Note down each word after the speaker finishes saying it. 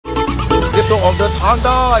จงออกเดินทางไ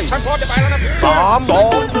ด้ฉันพร้อมจะไปแล้วนะ3 2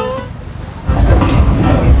 1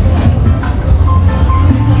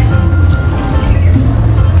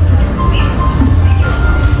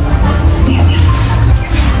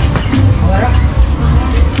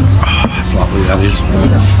 It's lovely, that is.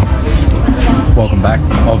 Welcome back.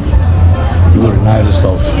 You would have noticed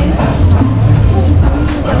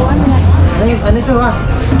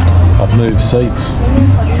I've moved seats.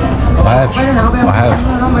 I have.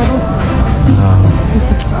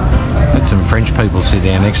 Had some French people sit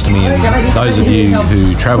down next to me, and those of you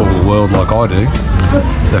who travel the world like I do,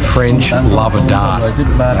 the French love a dart.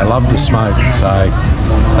 They love to smoke, so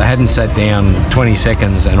they hadn't sat down 20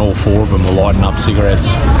 seconds and all 4 of them were lighting up cigarettes.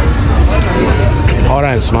 I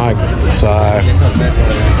don't smoke, so,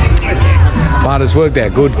 but it's worked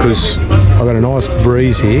out good because I've got a nice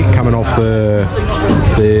breeze here coming off the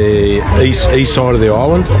east side of the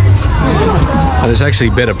island, and there's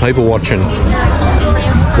actually better people watching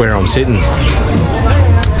where I'm sitting,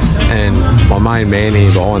 and my main man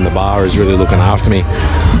here behind the bar is really looking after me.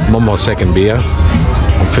 I'm on my 2nd beer.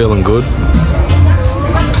 I'm feeling good,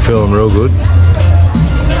 feeling real good.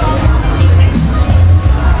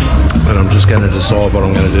 And I'm just going to decide what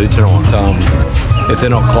I'm going to do tonight. If they're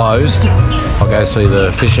not closed, I'll go see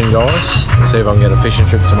the fishing guys, see if I can get a fishing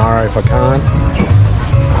trip tomorrow. If I can't,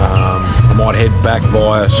 I might head back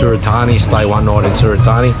via Suratani, stay one night in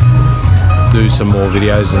Suratani, do some more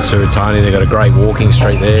videos in Suratani. They've got a great walking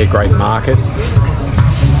street there, great market.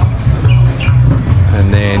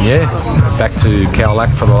 And then, yeah, back to Khao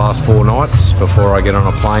Lak for the last 4 nights before I get on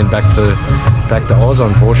a plane back to Oz,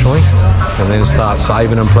 unfortunately, and then start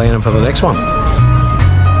saving and planning for the next one.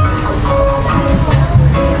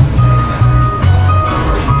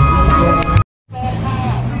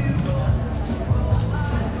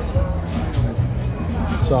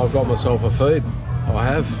 So I've got myself a feed. I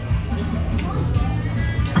have.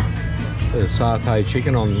 Bit of satay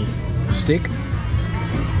chicken on stick,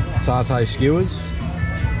 satay skewers,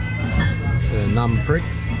 bit of numb prick.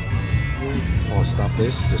 I'll stuff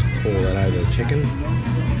this, just pour that over the chicken.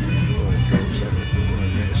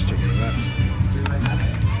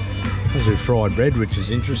 There's a fried bread, which is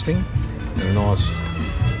interesting, and a nice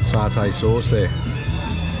satay sauce there,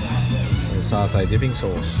 and a satay dipping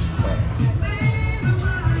sauce. But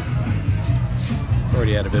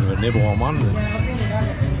already had a bit of a nibble on one.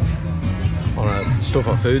 On a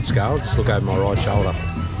stuffer food scale, just look over my right shoulder.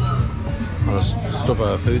 On a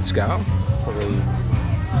stuffer food scale, probably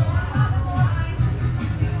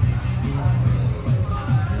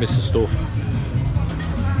Mr. Stuff.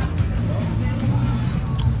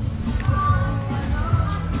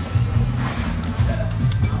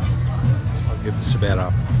 I'll give this about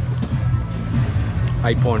a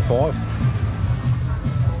 8.5.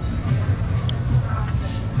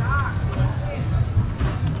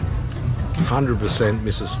 %,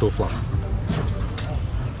 Mrs. Stuffler.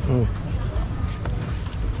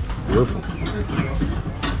 Beautiful.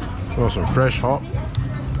 Nice and fresh, hot.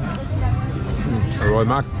 Alright,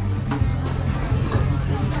 Mark.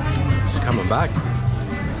 Just coming back.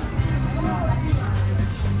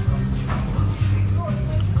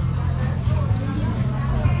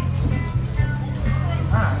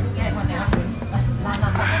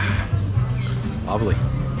 Lovely.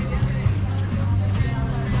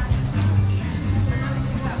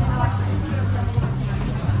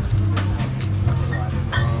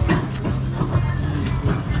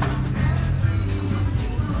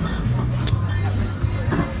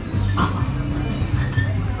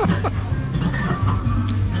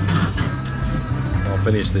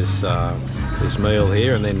 Finish this meal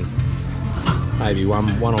here, and then maybe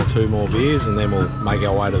one or 2 more beers, and then we'll make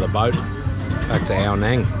our way to the boat back to Ao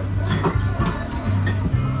Nang.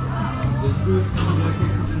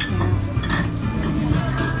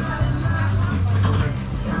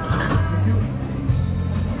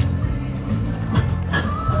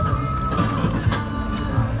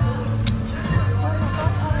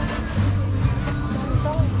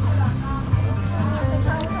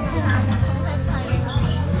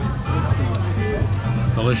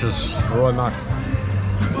 Delicious. Roy Mark.